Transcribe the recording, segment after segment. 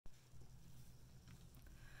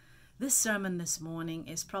This sermon this morning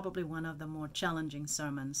is probably one of the more challenging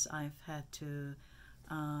sermons I've had to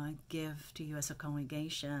give to you as a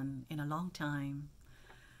congregation in a long time.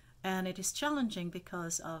 And it is challenging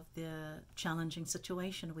because of the challenging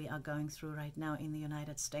situation we are going through right now in the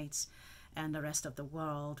United States and the rest of the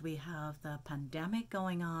world. We have the pandemic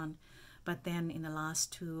going on, but then in the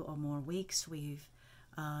last 2 or more weeks, we've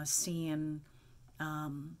seen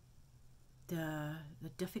the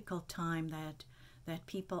difficult time that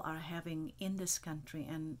people are having in this country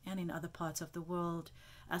and in other parts of the world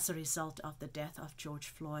as a result of the death of George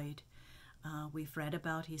Floyd. We've read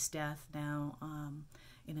about his death now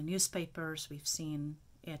in the newspapers, we've seen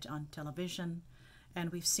it on television,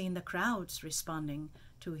 and we've seen the crowds responding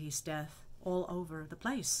to his death all over the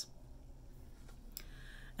place.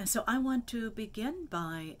 And so I want to begin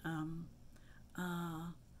by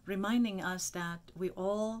reminding us that we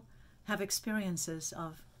all have experiences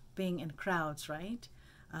of being in crowds, right?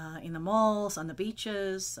 In the malls, on the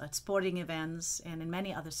beaches, at sporting events, and in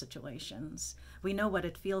many other situations. We know what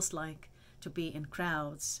it feels like to be in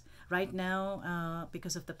crowds. Right now,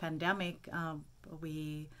 because of the pandemic,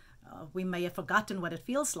 we may have forgotten what it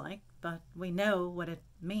feels like, but we know what it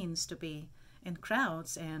means to be in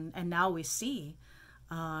crowds, and now we see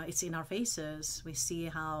it's in our faces. We see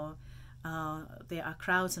how there are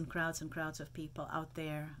crowds and crowds and crowds of people out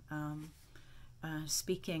there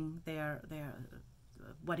speaking their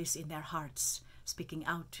what is in their hearts, speaking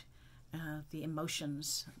out the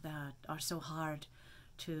emotions that are so hard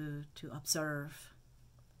to observe.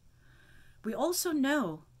 We also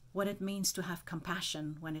know what it means to have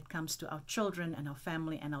compassion when it comes to our children and our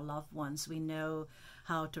family and our loved ones. We know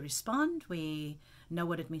how to respond. We know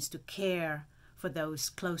what it means to care for those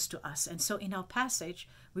close to us. And so in our passage,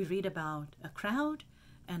 we read about a crowd,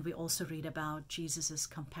 and we also read about Jesus's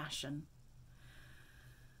compassion.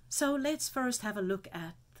 So let's first have a look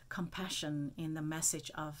at compassion in the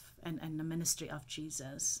message of and the ministry of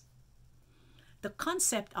Jesus. The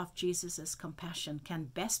concept of Jesus's compassion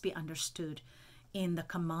can best be understood in the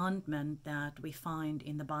commandment that we find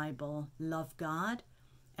in the Bible: love God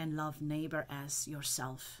and love neighbor as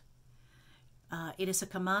yourself. It is a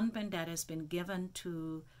commandment that has been given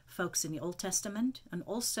to folks in the Old Testament and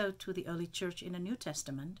also to the early church in the New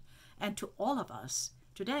Testament, and to all of us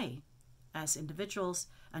today as individuals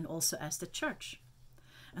and also as the church.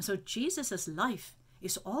 And so Jesus' life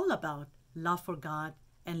is all about love for God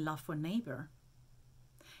and love for neighbor.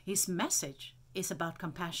 His message is about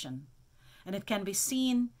compassion, and it can be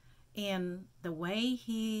seen in the way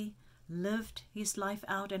he lived his life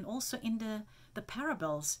out, and also in the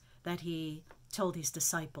parables that he told his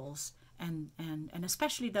disciples, and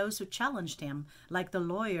especially those who challenged him, like the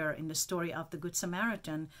lawyer in the story of the Good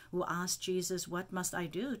Samaritan, who asked Jesus, "What must I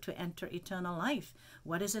do to enter eternal life?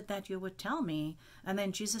 What is it that you would tell me?" And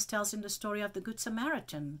then Jesus tells him the story of the Good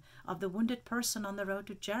Samaritan, of the wounded person on the road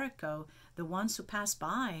to Jericho, the ones who passed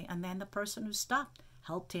by, and then the person who stopped,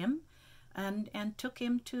 helped him, and took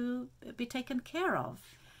him to be taken care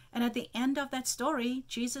of. And at the end of that story,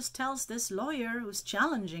 Jesus tells this lawyer who's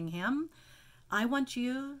challenging him, "I want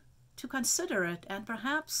you to consider it, and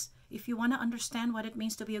perhaps if you want to understand what it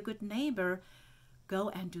means to be a good neighbor, go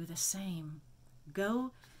and do the same.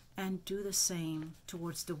 Go and do the same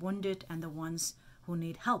towards the wounded and the ones who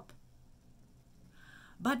need help."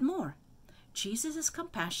 But more, Jesus'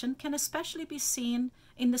 compassion can especially be seen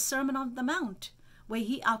in the Sermon on the Mount, where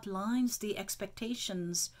he outlines the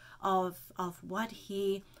expectations of what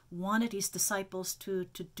he wanted his disciples to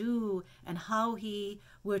do, and how he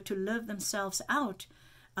were to live themselves out,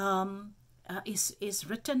 is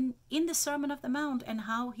written in the Sermon on the Mount, and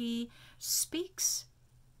how he speaks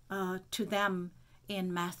to them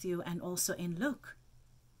in Matthew and also in Luke.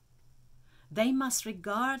 They must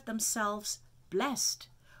regard themselves blessed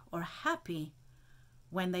or happy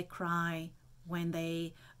when they cry, when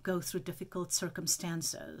they go through difficult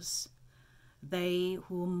circumstances. They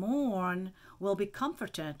who mourn will be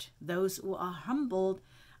comforted. Those who are humbled,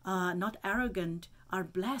 not arrogant, are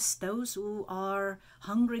blessed. Those who are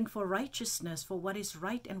hungering for righteousness, for what is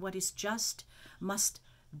right and what is just, must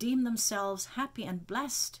deem themselves happy and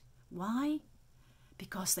blessed. Why?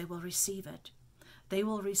 Because they will receive it. They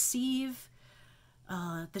will receive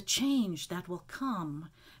the change that will come.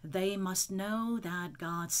 They must know that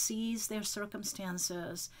God sees their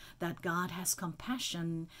circumstances, that God has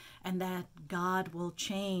compassion, and that God will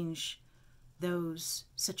change those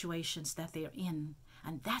situations that they're in.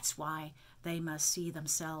 And that's why they must see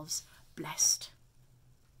themselves blessed.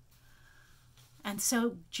 And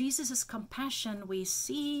so Jesus' compassion we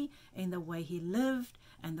see in the way he lived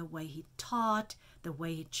and the way he taught, the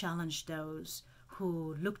way he challenged those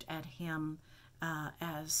who looked at him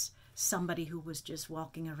as somebody who was just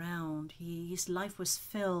walking around. His life was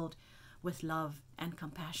filled with love and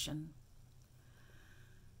compassion.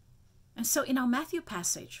 And so in our Matthew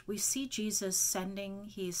passage, we see Jesus sending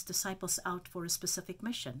his disciples out for a specific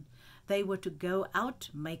mission. They were to go out,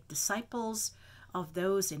 make disciples of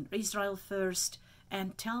those in Israel first,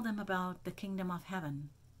 and tell them about the kingdom of heaven.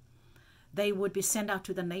 They would be sent out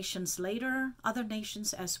to the nations later, other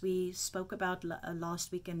nations, as we spoke about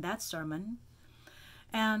last week in that sermon.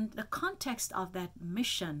 And the context of that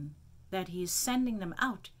mission that he is sending them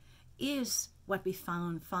out is what we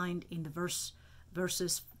find in the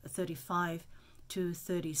verses 35 to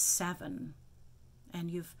 37.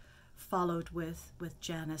 And you've followed with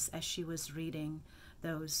Janice as she was reading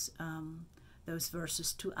those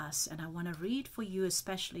verses to us. And I want to read for you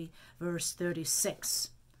especially verse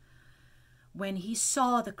 36. When he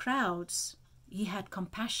saw the crowds, he had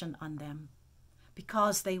compassion on them,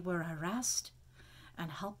 because they were harassed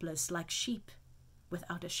and helpless like sheep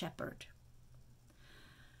without a shepherd.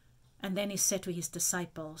 And then he said to his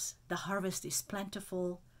disciples, the harvest is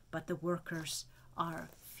plentiful, but the workers are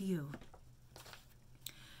few.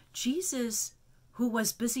 Jesus, who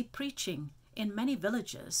was busy preaching in many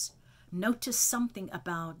villages, noticed something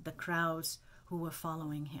about the crowds who were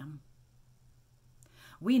following him.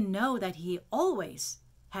 We know that he always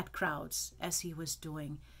had crowds as he was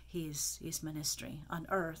doing his ministry on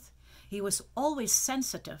earth. He was always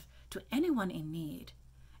sensitive to anyone in need,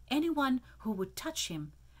 anyone who would touch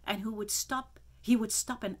him and who would stop. He would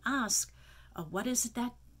stop and ask, what is it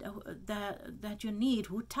that you need?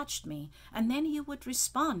 Who touched me? And then he would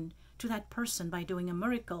respond to that person by doing a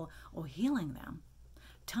miracle or healing them.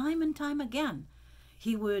 Time and time again,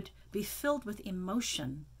 he would be filled with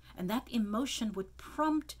emotion, and that emotion would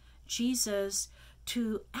prompt Jesus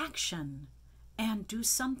to action and do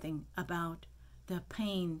something about the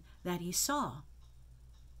pain that he saw.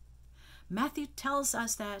 Matthew tells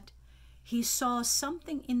us that he saw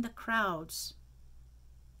something in the crowds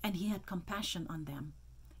and he had compassion on them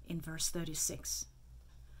in verse 36.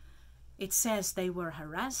 It says they were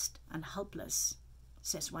harassed and helpless,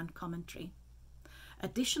 says one commentary.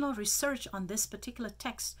 Additional research on this particular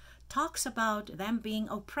text talks about them being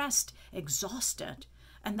oppressed, exhausted,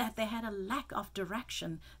 and that they had a lack of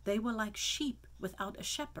direction. They were like sheep without a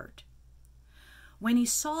shepherd. When he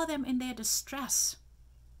saw them in their distress,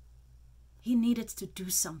 he needed to do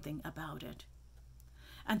something about it.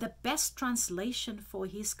 And the best translation for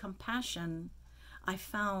his compassion I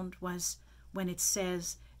found was when it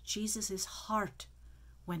says Jesus' heart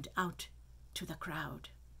went out to the crowd.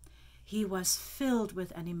 He was filled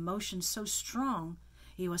with an emotion so strong,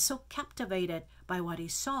 he was so captivated by what he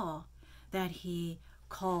saw that he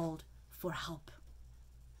called for help.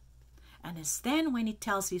 And it's then when he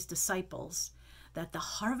tells his disciples that the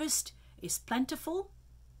harvest is plentiful,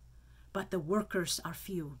 but the workers are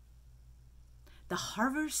few. The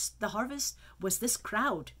harvest was this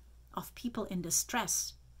crowd of people in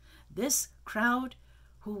distress. This crowd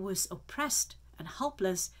who was oppressed and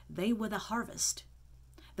helpless, they were the harvest.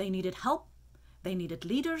 They needed help, they needed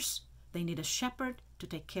leaders, they needed a shepherd to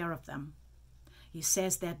take care of them. He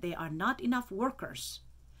says that there are not enough workers.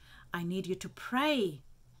 I need you to pray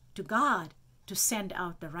to God to send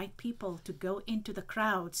out the right people to go into the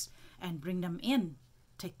crowds and bring them in,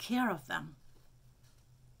 take care of them.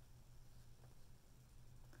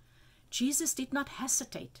 Jesus did not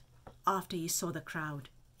hesitate after he saw the crowd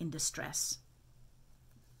in distress.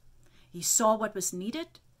 He saw what was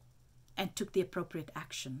needed and took the appropriate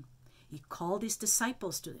action. He called his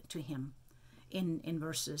disciples to him in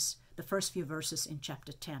the first few verses in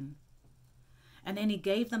chapter 10. And then he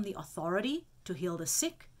gave them the authority to heal the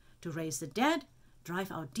sick, to raise the dead,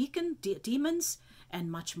 drive out demons,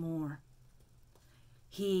 and much more.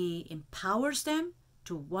 He empowers them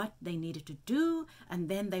to what they needed to do, and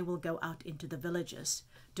then they will go out into the villages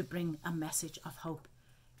to bring a message of hope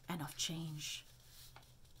and of change.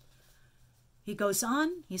 He goes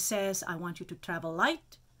on, he says, I want you to travel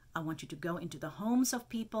light. I want you to go into the homes of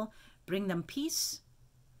people, bring them peace.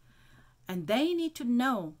 And they need to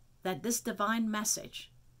know that this divine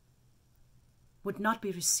message would not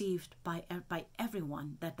be received by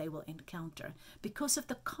everyone that they will encounter because of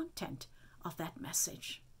the content of that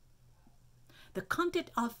message. The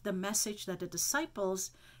content of the message that the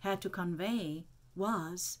disciples had to convey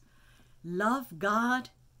was, love God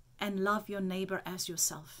and love your neighbor as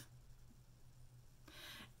yourself.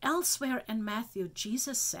 Elsewhere in Matthew,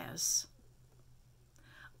 Jesus says,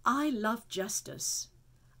 I love justice,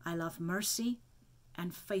 I love mercy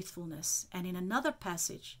and faithfulness. And in another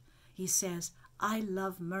passage, he says, I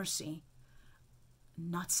love mercy,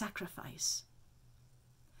 not sacrifice.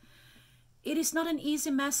 It is not an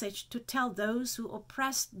easy message to tell those who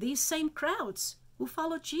oppressed these same crowds who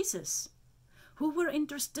followed Jesus, who were in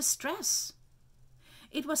distress.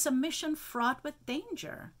 It was a mission fraught with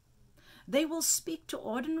danger. They will speak to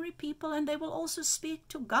ordinary people, and they will also speak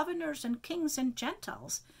to governors and kings and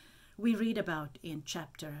Gentiles, we read about in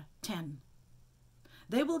chapter 10.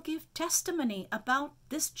 They will give testimony about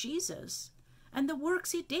this Jesus and the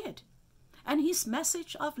works he did, and his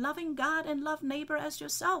message of loving God and love neighbor as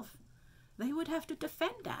yourself. They would have to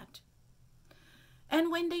defend that.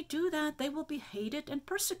 And when they do that, they will be hated and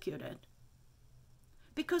persecuted,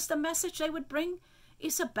 because the message they would bring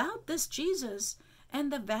is about this Jesus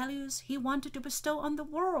and the values he wanted to bestow on the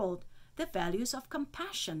world, the values of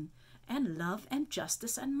compassion and love and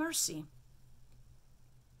justice and mercy.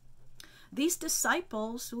 These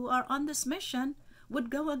disciples who are on this mission would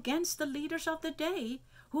go against the leaders of the day,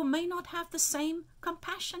 who may not have the same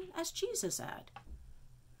compassion as Jesus had.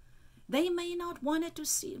 They may not have wanted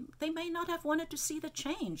to see the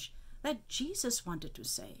change that Jesus wanted to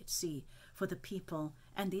see for the people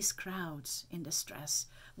and these crowds in distress.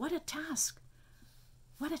 What a task!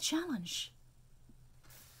 What a challenge!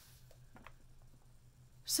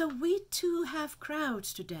 So we too have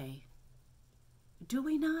crowds today, do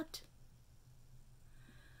we not?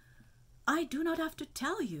 I do not have to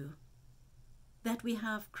tell you that we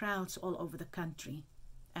have crowds all over the country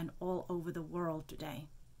and all over the world today.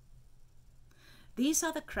 These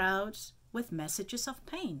are the crowds with messages of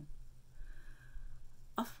pain,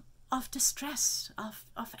 of distress,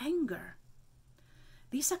 of anger.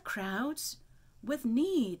 These are crowds with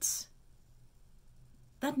needs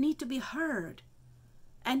that need to be heard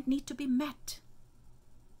and need to be met.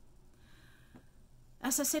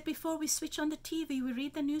 As I said before, we switch on the TV, we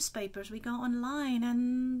read the newspapers, we go online,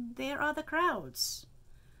 and there are the crowds.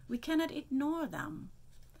 We cannot ignore them.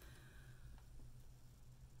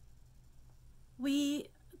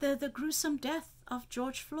 The gruesome death of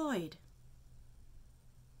George Floyd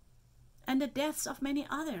and the deaths of many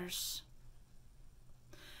others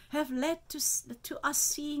have led to us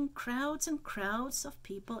seeing crowds and crowds of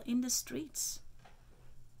people in the streets,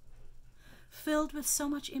 filled with so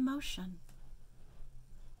much emotion.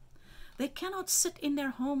 They cannot sit in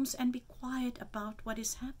their homes and be quiet about what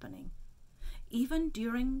is happening, even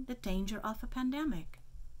during the danger of a pandemic.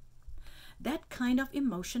 That kind of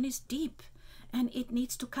emotion is deep, and it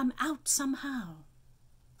needs to come out somehow.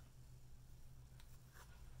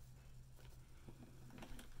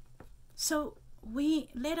 So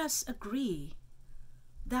let us agree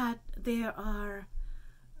that there are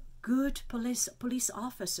good police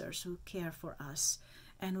officers who care for us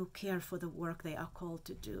and who care for the work they are called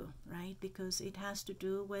to do, right? Because it has to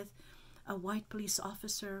do with a white police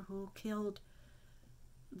officer who killed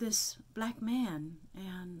this black man,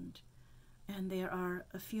 and there are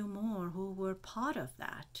a few more who were part of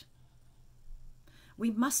that.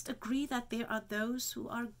 We must agree that there are those who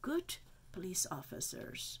are good police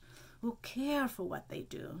officers, who care for what they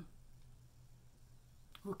do,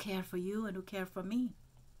 who care for you and who care for me.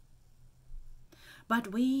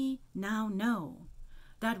 But we now know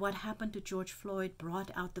that what happened to George Floyd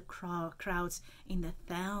brought out the crowds in the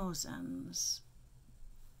thousands.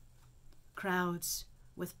 Crowds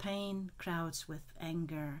with pain, crowds with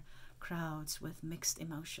anger, crowds with mixed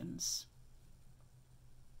emotions.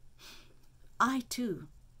 I too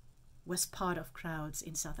was part of crowds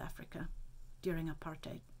in South Africa during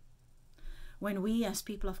apartheid, when we as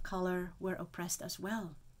people of color were oppressed as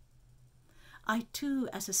well. I too,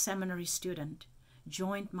 as a seminary student,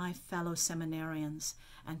 joined my fellow seminarians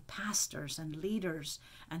and pastors and leaders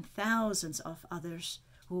and thousands of others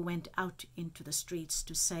who went out into the streets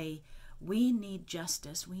to say, we need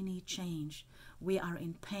justice, we need change, we are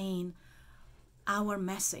in pain, our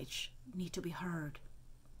message needs to be heard.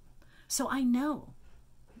 So I know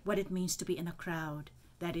what it means to be in a crowd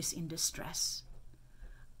that is in distress.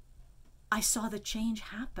 I saw the change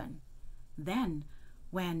happen then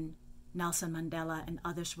when Nelson Mandela and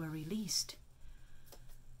others were released.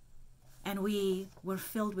 And we were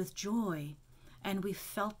filled with joy, and we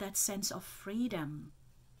felt that sense of freedom,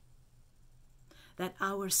 that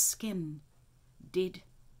our skin did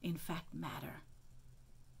in fact matter.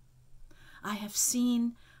 I have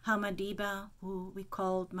seen how Madiba, who we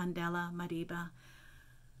called Mandela Madiba,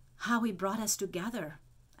 how he brought us together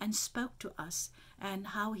and spoke to us, and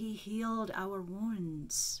how he healed our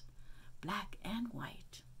wounds, black and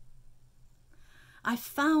white. I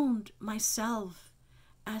found myself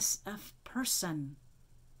as a person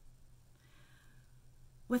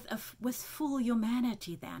with full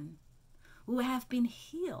humanity then, who have been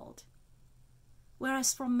healed,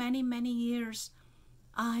 whereas for many, many years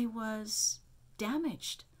I was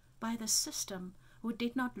damaged by the system who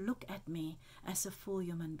did not look at me as a full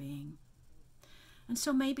human being. And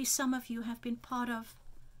so maybe some of you have been part of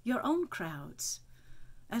your own crowds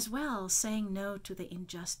as well, saying no to the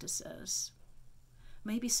injustices.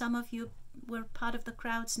 Maybe some of you were part of the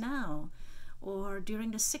crowds now, or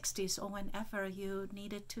during the 60s, or whenever you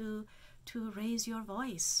needed to raise your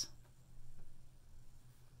voice.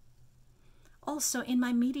 Also, in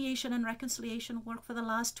my mediation and reconciliation work for the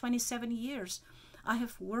last 27 years, I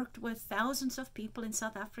have worked with thousands of people in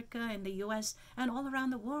South Africa, in the US, and all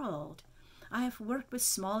around the world. I have worked with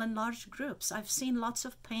small and large groups. I've seen lots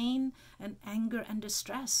of pain and anger and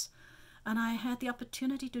distress. And I had the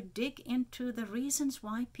opportunity to dig into the reasons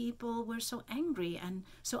why people were so angry and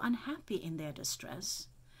so unhappy in their distress.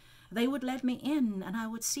 They would let me in, and I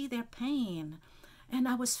would see their pain, and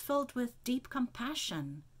I was filled with deep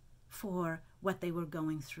compassion for what they were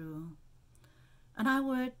going through. And I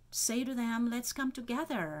would say to them, let's come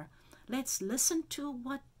together. Let's listen to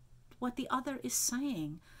what the other is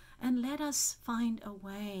saying, and let us find a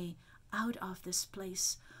way out of this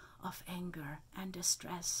place of anger and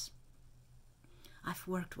distress. I've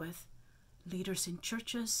worked with leaders in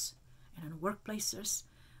churches and in workplaces,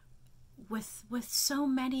 with so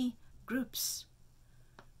many groups.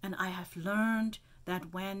 And I have learned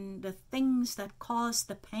that when the things that cause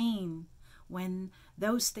the pain, when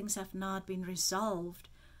those things have not been resolved,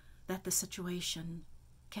 that the situation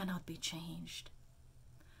cannot be changed.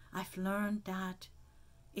 I've learned that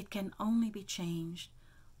it can only be changed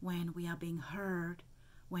when we are being heard,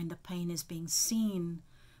 when the pain is being seen,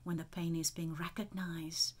 when the pain is being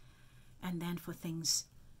recognized, and then for things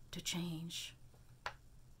to change.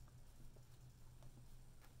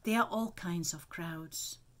 There are all kinds of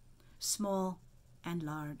crowds, small and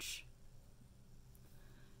large.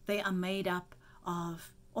 They are made up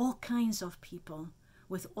of all kinds of people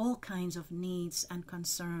with all kinds of needs and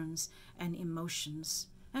concerns and emotions.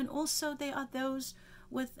 And also there are those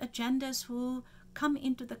with agendas who come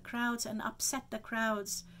into the crowds and upset the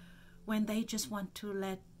crowds when they just want to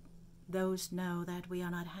let those know that we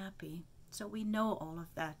are not happy. So we know all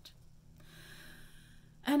of that.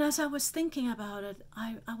 And as I was thinking about it,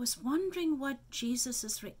 I was wondering what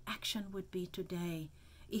Jesus' reaction would be today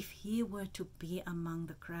if he were to be among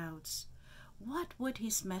the crowds. What would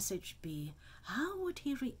his message be? How would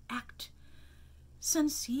he react,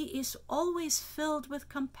 since he is always filled with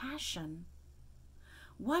compassion?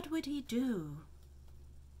 What would he do?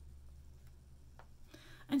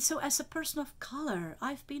 And so as a person of color,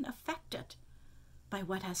 I've been affected by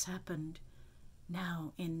what has happened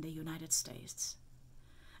now in the United States.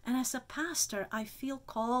 And as a pastor, I feel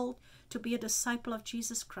called to be a disciple of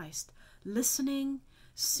Jesus Christ, listening,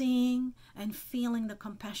 seeing, and feeling the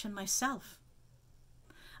compassion myself.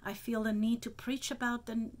 I feel the need to preach about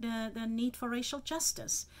the need for racial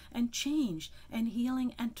justice and change and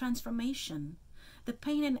healing and transformation. The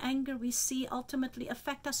pain and anger we see ultimately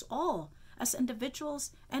affect us all, as individuals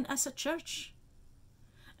and as a church.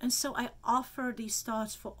 And so I offer these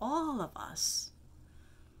thoughts for all of us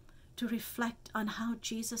to reflect on how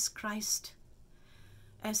Jesus Christ,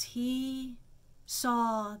 as he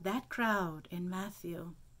saw that crowd in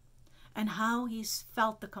Matthew, and how he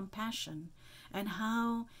felt the compassion, and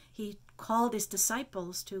how he called his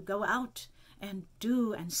disciples to go out and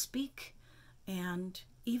do and speak, and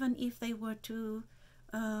even if they were to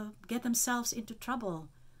get themselves into trouble,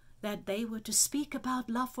 that they were to speak about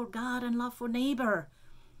love for God and love for neighbor,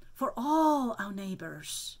 for all our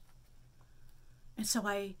neighbors. And so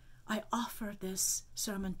I offer this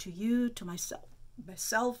sermon to you, to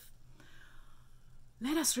myself.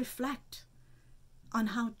 Let us reflect on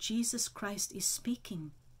how Jesus Christ is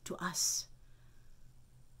speaking to us,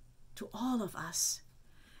 to all of us,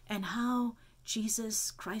 and how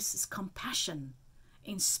Jesus Christ's compassion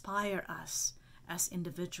inspire us as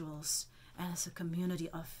individuals and as a community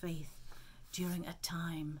of faith during a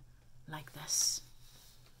time like this.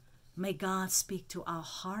 May God speak to our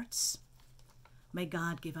hearts. May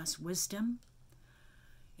God give us wisdom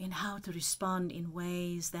in how to respond in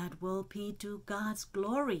ways that will be to God's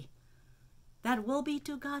glory. That will be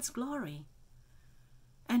to God's glory.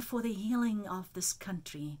 And for the healing of this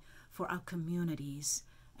country, for our communities,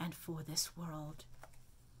 and for this world.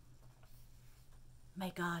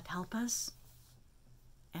 May God help us,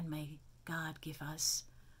 and may God give us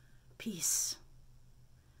peace.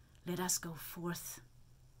 Let us go forth,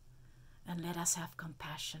 and let us have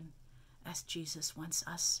compassion as Jesus wants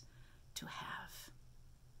us to have.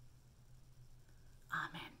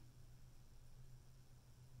 Amen.